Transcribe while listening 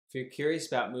If you're curious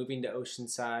about moving to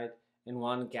Oceanside and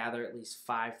want to gather at least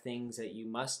 5 things that you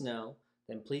must know,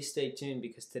 then please stay tuned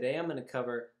because today I'm going to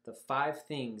cover the 5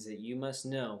 things that you must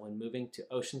know when moving to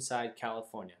Oceanside,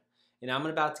 California. And I'm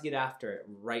about to get after it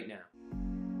right now.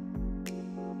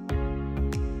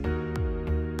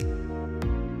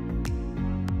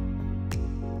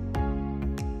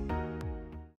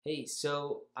 Hey,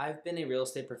 so I've been a real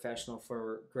estate professional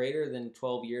for greater than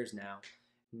 12 years now.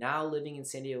 Now living in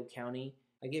San Diego County,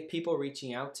 I get people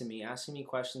reaching out to me, asking me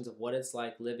questions of what it's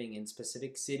like living in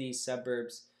specific cities,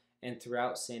 suburbs, and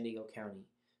throughout San Diego County.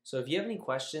 So if you have any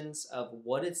questions of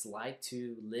what it's like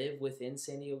to live within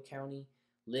San Diego County,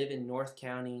 live in North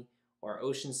County or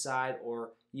Oceanside,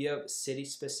 or you have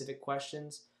city-specific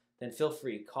questions, then feel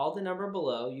free. Call the number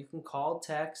below. You can call,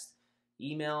 text,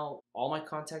 email. All my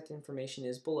contact information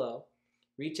is below.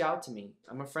 Reach out to me.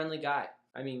 I'm a friendly guy.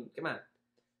 I mean, come on.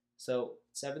 So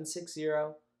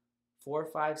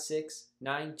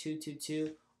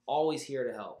 760-456-9222. Always here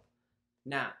to help.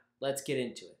 Now, let's get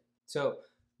into it. So,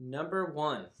 number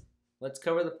 1, let's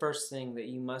cover the first thing that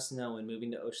you must know when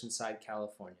moving to Oceanside,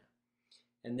 California.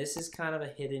 And this is kind of a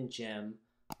hidden gem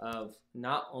of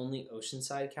not only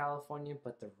Oceanside, California,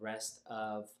 but the rest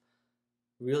of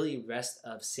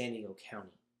San Diego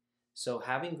County. So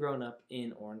having grown up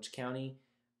in Orange County,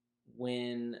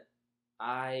 when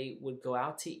I would go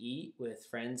out to eat with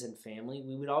friends and family,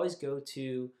 we would always go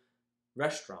to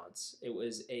restaurants. It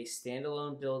was a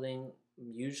standalone building,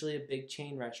 usually a big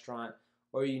chain restaurant,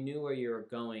 or you knew where you were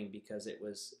going because it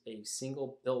was a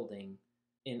single building.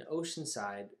 In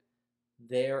Oceanside,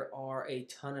 there are a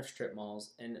ton of strip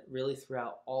malls, and really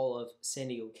throughout all of San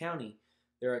Diego County,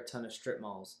 there are a ton of strip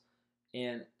malls.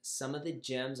 And some of the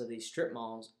gems of these strip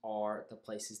malls are the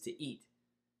places to eat.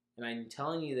 And I'm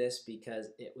telling you this because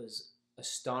it was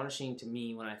astonishing to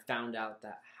me when I found out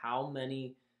that how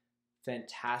many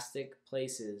fantastic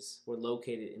places were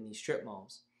located in these strip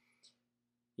malls.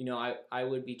 You know, I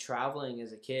would be traveling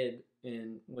as a kid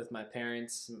with my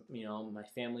parents, my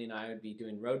family and I would be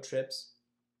doing road trips,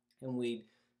 and we'd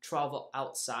travel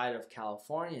outside of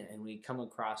California and we'd come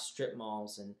across strip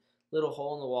malls and little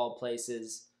hole-in-the-wall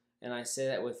places. And I say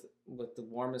that with the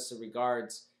warmest of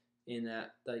regards, in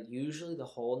that usually the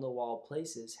hole-in-the-wall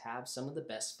places have some of the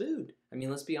best food. I mean,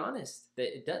 let's be honest,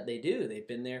 they do. They've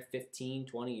been there 15,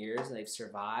 20 years, and they've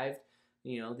survived,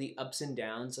 the ups and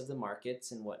downs of the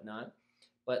markets and whatnot.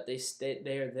 But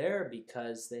they're there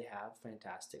because they have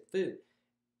fantastic food.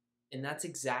 And that's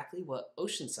exactly what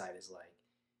Oceanside is like.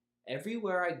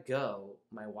 Everywhere I go,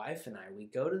 my wife and we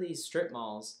go to these strip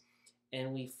malls,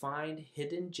 and we find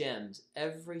hidden gems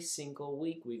every single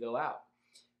week we go out.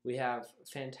 We have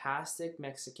fantastic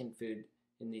Mexican food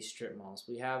in these strip malls.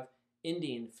 We have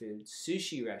Indian food,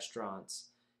 sushi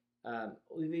restaurants.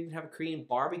 We even have a Korean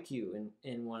barbecue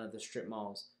in one of the strip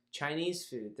malls. Chinese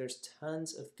food. There's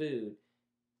tons of food,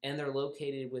 and they're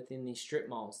located within these strip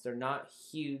malls. They're not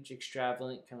huge,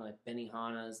 extravagant, kind of like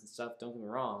Benihana's and stuff. Don't get me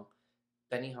wrong.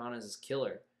 Benihana's is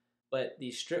killer. But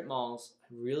these strip malls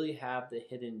really have the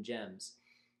hidden gems.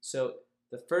 So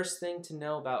the first thing to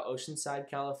know about Oceanside,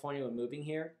 California when moving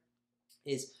here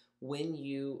is when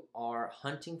you are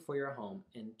hunting for your home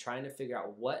and trying to figure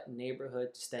out what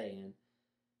neighborhood to stay in,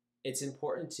 it's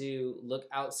important to look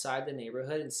outside the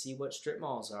neighborhood and see what strip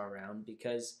malls are around,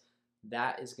 because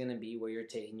that is going to be where you're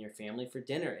taking your family for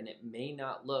dinner. And it may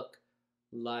not look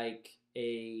like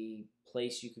a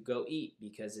place you could go eat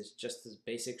because it's just this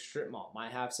basic strip mall.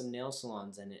 Might have some nail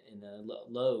salons in it, in a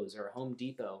Lowe's or a Home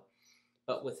Depot.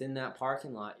 But within that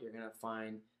parking lot, you're going to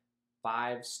find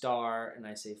 5-star, and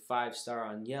I say 5-star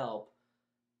on Yelp,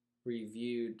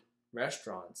 reviewed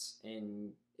restaurants.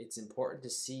 And it's important to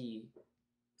see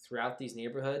throughout these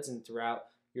neighborhoods and throughout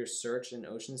your search in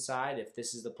Oceanside, if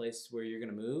this is the place where you're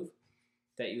going to move,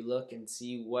 that you look and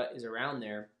see what is around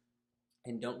there.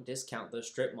 And don't discount those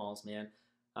strip malls, man.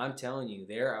 I'm telling you,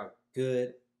 there are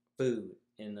good food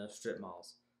in those strip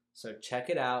malls. So check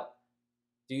it out.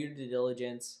 Do your due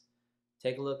diligence.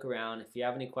 Take a look around. If you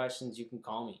have any questions, you can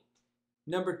call me.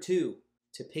 Number 2,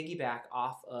 to piggyback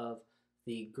off of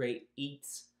the great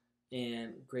eats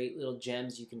and great little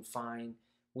gems you can find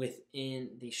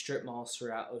within the strip malls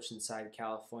throughout Oceanside,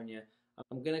 California,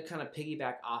 I'm going to kind of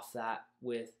piggyback off that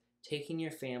with taking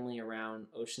your family around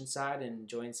Oceanside and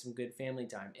enjoying some good family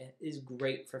time. It is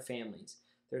great for families.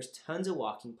 There's tons of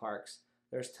walking parks.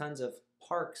 There's tons of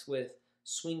parks with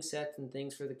swing sets and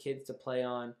things for the kids to play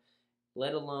on.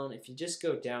 Let alone if you just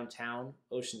go downtown,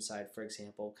 Oceanside, for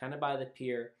example, kind of by the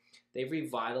pier, they've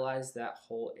revitalized that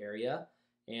whole area,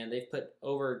 and they've put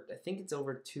over, I think it's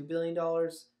over $2 billion.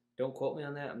 Don't quote me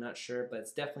on that, I'm not sure, but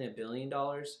it's definitely $1 billion,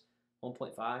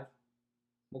 1.5.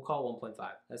 We'll call it 1.5.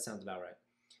 That sounds about right.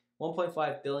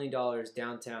 $1.5 billion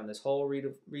downtown. This whole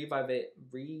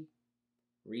revitalization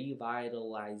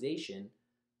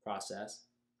process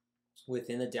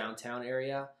within the downtown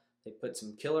area. They put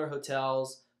some killer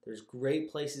hotels. There's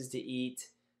great places to eat.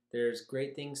 There's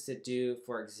great things to do.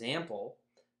 For example,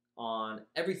 on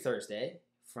every Thursday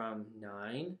from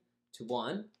 9 to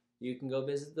 1, you can go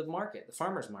visit the market, the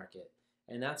farmer's market.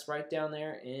 And that's right down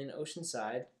there in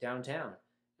Oceanside, downtown.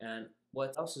 And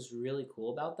what else is really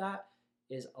cool about that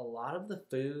is a lot of the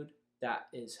food that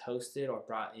is hosted or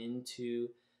brought into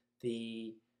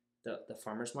the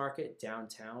farmers market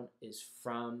downtown is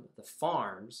from the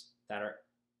farms that are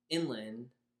inland,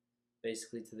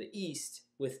 basically to the east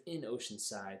within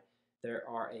Oceanside. There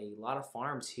are a lot of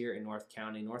farms here in North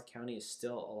County. North County is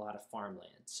still a lot of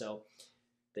farmland. So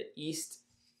the east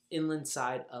inland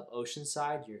side of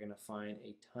Oceanside, you're going to find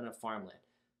a ton of farmland.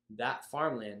 That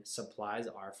farmland supplies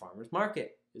our farmers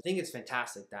market. I think it's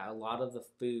fantastic that a lot of the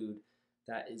food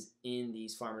that is in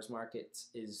these farmers markets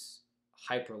is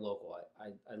hyper local.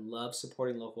 I love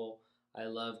supporting local. I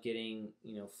love getting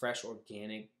fresh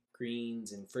organic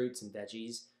greens and fruits and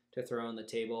veggies to throw on the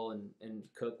table and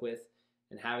cook with,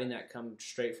 and having that come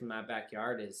straight from my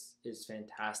backyard is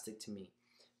fantastic to me.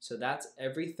 So that's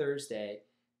every Thursday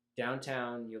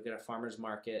downtown. You'll get a farmers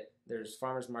market. There's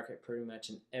farmers market pretty much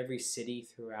in every city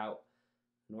throughout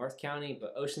North County,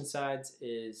 but Oceanside's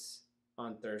is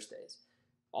on Thursdays.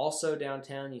 Also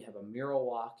downtown, you have a mural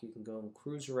walk. You can go and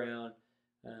cruise around.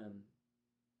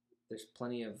 There's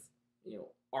plenty of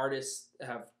artists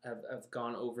have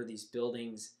gone over these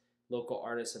buildings. Local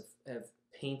artists have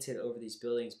painted over these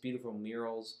buildings beautiful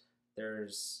murals.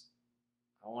 There's,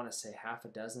 I want to say, half a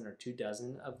dozen or 2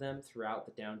 dozen of them throughout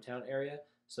the downtown area.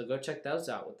 So go check those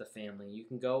out with the family. You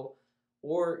can go,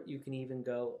 or you can even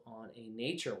go on a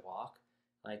nature walk,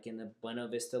 like in the Buena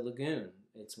Vista Lagoon.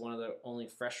 It's one of the only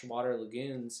freshwater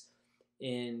lagoons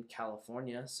in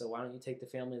California. So why don't you take the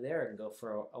family there and go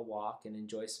for a walk and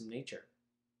enjoy some nature?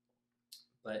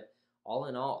 But all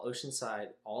in all, Oceanside,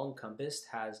 all encompassed,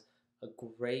 has a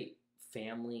great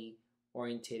family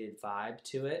orientated vibe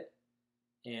to it.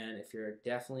 And if you're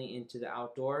definitely into the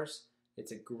outdoors,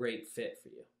 it's a great fit for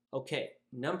you. Okay,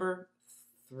 number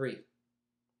three.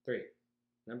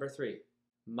 Number three.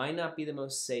 Might not be the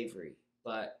most savory,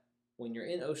 but when you're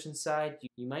in Oceanside,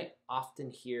 you might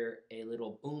often hear a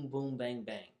little boom, boom, bang,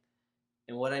 bang.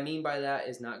 And what I mean by that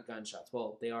is not gunshots.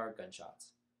 Well, they are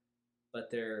gunshots, but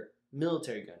they're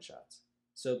military gunshots.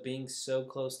 So being so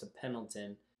close to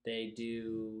Pendleton, they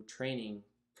do training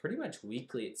pretty much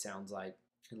weekly, it sounds like.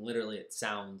 And literally it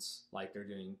sounds like they're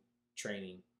doing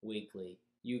training weekly.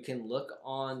 You can look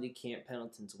on the Camp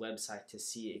Pendleton's website to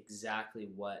see exactly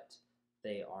what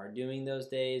they are doing those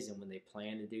days and when they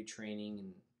plan to do training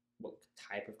and what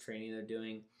type of training they're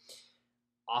doing.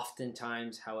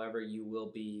 Oftentimes, however, you will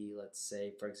be, let's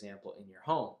say, for example, in your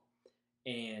home,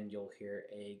 and you'll hear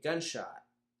a gunshot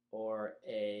or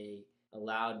a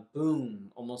loud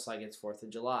boom, almost like it's 4th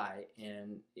of July.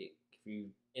 And if you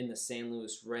in the San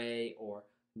Luis Rey or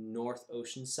North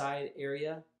Oceanside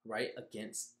area, right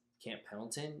against Camp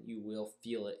Pendleton, you will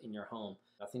feel it in your home.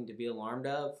 Nothing to be alarmed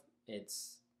of.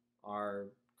 It's our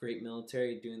great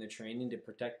military doing the training to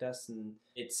protect us, and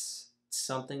it's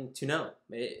something to know.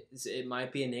 It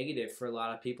might be a negative for a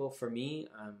lot of people. For me,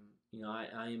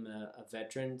 I am a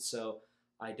veteran, so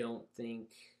I don't think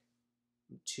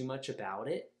too much about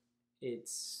it.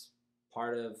 It's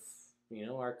part of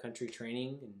our country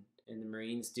training and the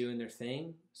Marines doing their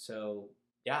thing. So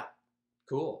yeah,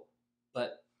 cool.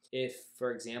 But if,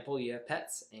 for example, you have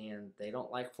pets and they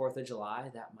don't like 4th of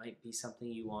July, that might be something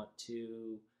you want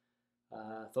to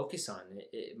focus on.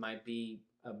 It might be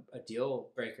a deal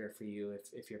breaker for you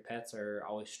if your pets are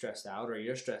always stressed out or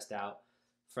you're stressed out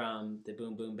from the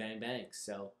boom, boom, bang, bangs.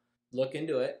 So look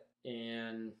into it.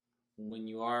 And when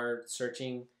you are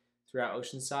searching throughout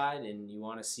Oceanside and you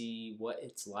want to see what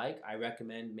it's like, I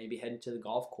recommend maybe heading to the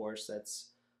golf course that's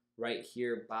right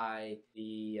here by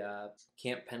the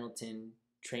Camp Pendleton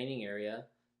training area.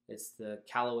 It's the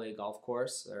Callaway Golf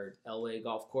Course or Elway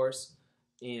Golf Course,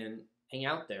 and hang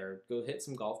out there. Go hit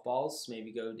some golf balls.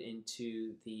 Maybe go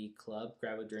into the club,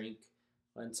 grab a drink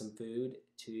and some food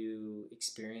to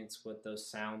experience what those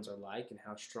sounds are like and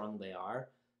how strong they are.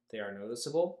 They are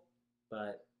noticeable,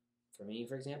 but for me,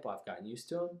 for example, I've gotten used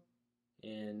to them,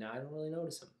 and now I don't really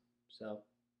notice them. So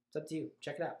it's up to you.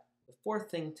 Check it out. The fourth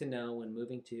thing to know when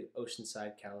moving to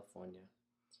Oceanside, California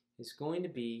is going to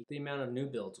be the amount of new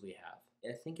builds we have.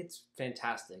 I think it's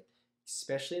fantastic,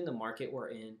 especially in the market we're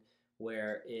in,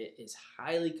 where it is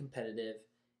highly competitive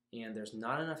and there's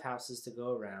not enough houses to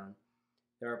go around.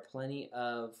 There are plenty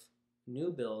of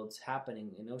new builds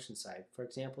happening in Oceanside. For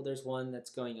example, there's one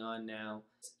that's going on now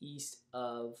east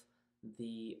of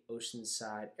the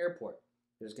Oceanside airport.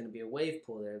 There's going to be a wave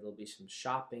pool there. There'll be some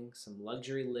shopping, some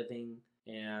luxury living,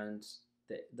 and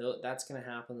that's going to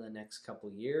happen in the next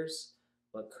couple years.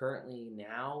 But currently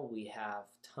now we have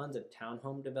tons of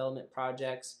townhome development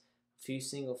projects, a few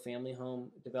single family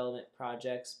home development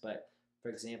projects. But for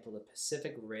example, the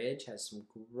Pacific Ridge has some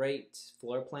great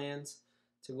floor plans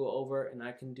to go over, and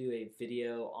I can do a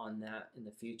video on that in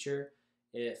the future.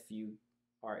 If you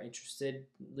are interested,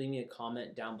 leave me a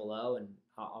comment down below and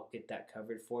I'll get that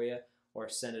covered for you, or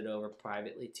send it over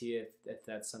privately to you if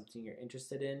that's something you're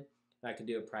interested in. I could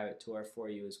do a private tour for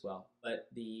you as well. But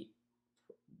the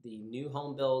new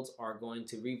home builds are going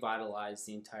to revitalize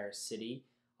the entire city.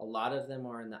 A lot of them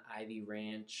are in the Ivy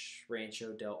Ranch,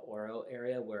 Rancho del Oro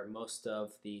area, where most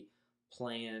of the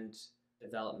planned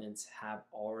developments have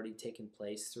already taken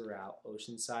place throughout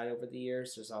Oceanside over the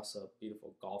years. There's also a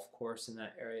beautiful golf course in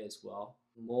that area as well.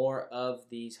 More of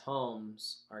these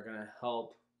homes are going to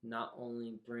help not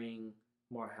only bring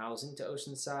more housing to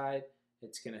Oceanside,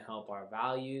 it's going to help our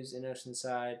values in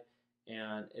Oceanside,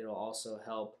 and it'll also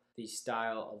help the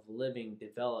style of living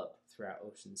develop throughout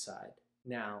Oceanside.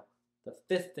 Now, the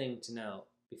fifth thing to know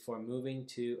before moving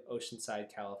to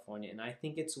Oceanside, California, and I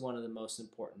think it's one of the most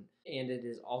important, and it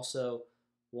is also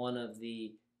one of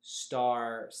the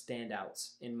star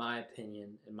standouts in my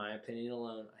opinion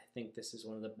alone. I think this is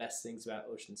one of the best things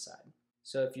about Oceanside.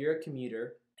 So if you're a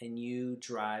commuter and you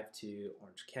drive to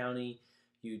Orange County,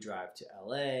 you drive to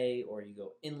LA, or you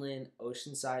go inland,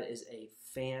 Oceanside is a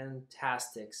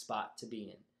fantastic spot to be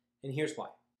in. And here's why.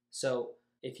 So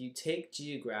if you take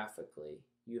geographically,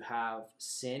 you have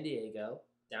San Diego,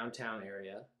 downtown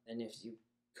area, and if you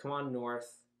come on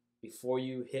north, before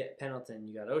you hit Pendleton,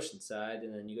 you got Oceanside,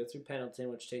 and then you go through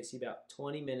Pendleton, which takes you about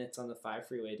 20 minutes on the 5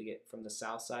 freeway to get from the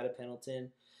south side of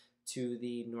Pendleton to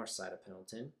the north side of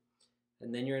Pendleton.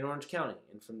 And then you're in Orange County,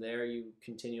 and from there you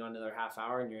continue on another half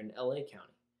hour and you're in LA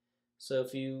County. So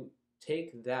if you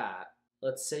take that,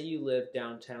 let's say you live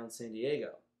downtown San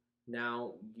Diego.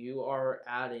 Now you are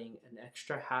adding an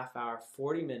extra half hour,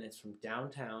 40 minutes from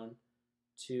downtown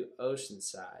to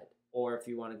Oceanside. Or if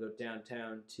you want to go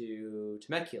downtown to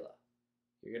Temecula,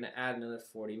 you're going to add another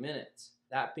 40 minutes.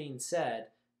 That being said,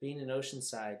 being in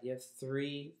Oceanside, you have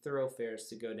 3 thoroughfares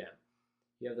to go down.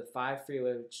 You have the 5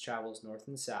 freeway, which travels north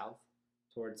and south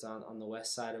towards on the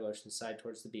west side of Oceanside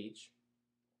towards the beach.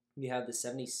 You have the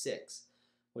 76,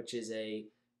 which is a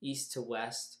east to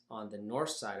west on the north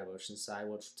side of Oceanside,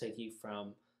 which will take you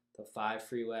from the 5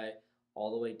 freeway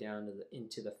all the way down to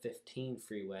into the 15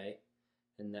 freeway.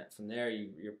 And that from there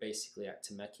you're basically at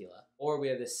Temecula. Or we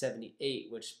have the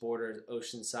 78, which borders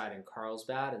Oceanside and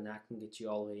Carlsbad, and that can get you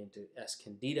all the way into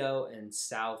Escondido and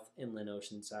South Inland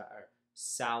Oceanside, or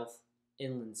South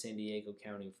Inland San Diego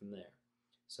County from there.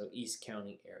 So East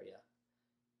County area.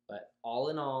 But all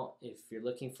in all, if you're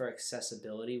looking for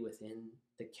accessibility within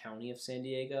the county of San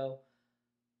Diego,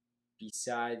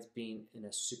 besides being in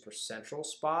a super central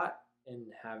spot and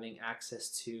having access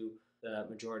to the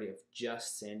majority of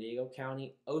just San Diego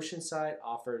County, Oceanside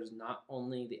offers not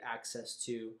only the access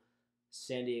to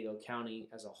San Diego County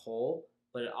as a whole,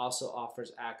 but it also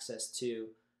offers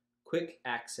quick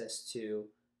access to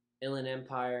Inland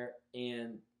Empire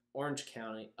and Orange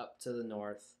County up to the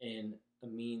north in a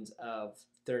means of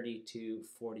 30 to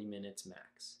 40 minutes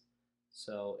max.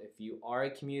 So if you are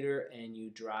a commuter and you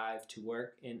drive to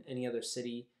work in any other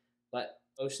city but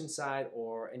Oceanside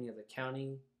or any other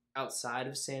county outside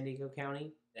of San Diego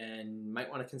County, then you might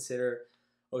want to consider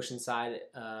Oceanside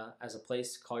as a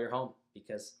place to call your home,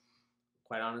 because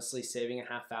quite honestly, saving a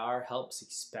half hour helps,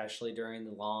 especially during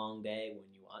the long day when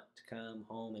you want to come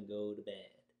home and go to bed.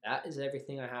 That is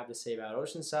everything I have to say about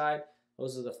Oceanside.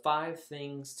 Those are the 5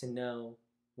 things to know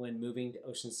when moving to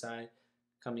Oceanside,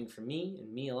 coming from me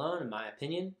and me alone, in my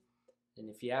opinion. And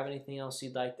if you have anything else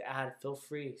you'd like to add, feel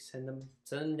free, send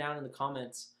them down in the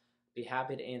comments. Be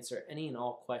happy to answer any and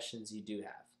all questions you do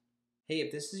have. Hey,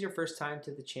 if this is your first time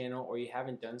to the channel or you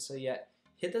haven't done so yet,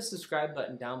 hit the subscribe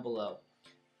button down below.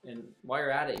 And while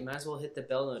you're at it, you might as well hit the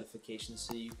bell notification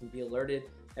so you can be alerted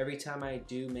every time I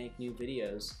do make new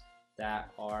videos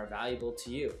that are valuable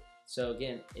to you. So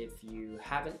again, if you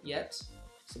haven't yet,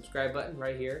 subscribe button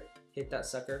right here, hit that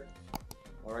sucker,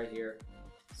 or right here,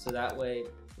 so that way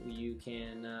you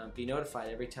can be notified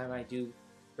every time I do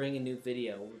bring a new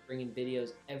video. We're bringing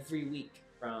videos every week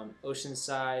from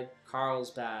Oceanside,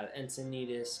 Carlsbad,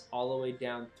 Encinitas, all the way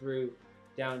down through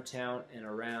downtown and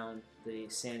around the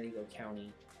San Diego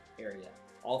County area.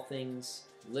 All things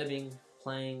living,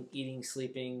 playing, eating,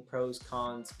 sleeping, pros,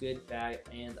 cons, good, bad,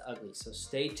 and ugly. So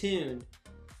stay tuned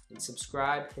and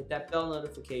subscribe. Hit that bell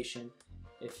notification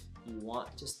if you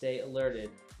want to stay alerted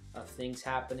of things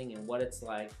happening and what it's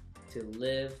like to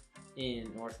live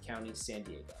in North County, San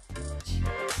Diego.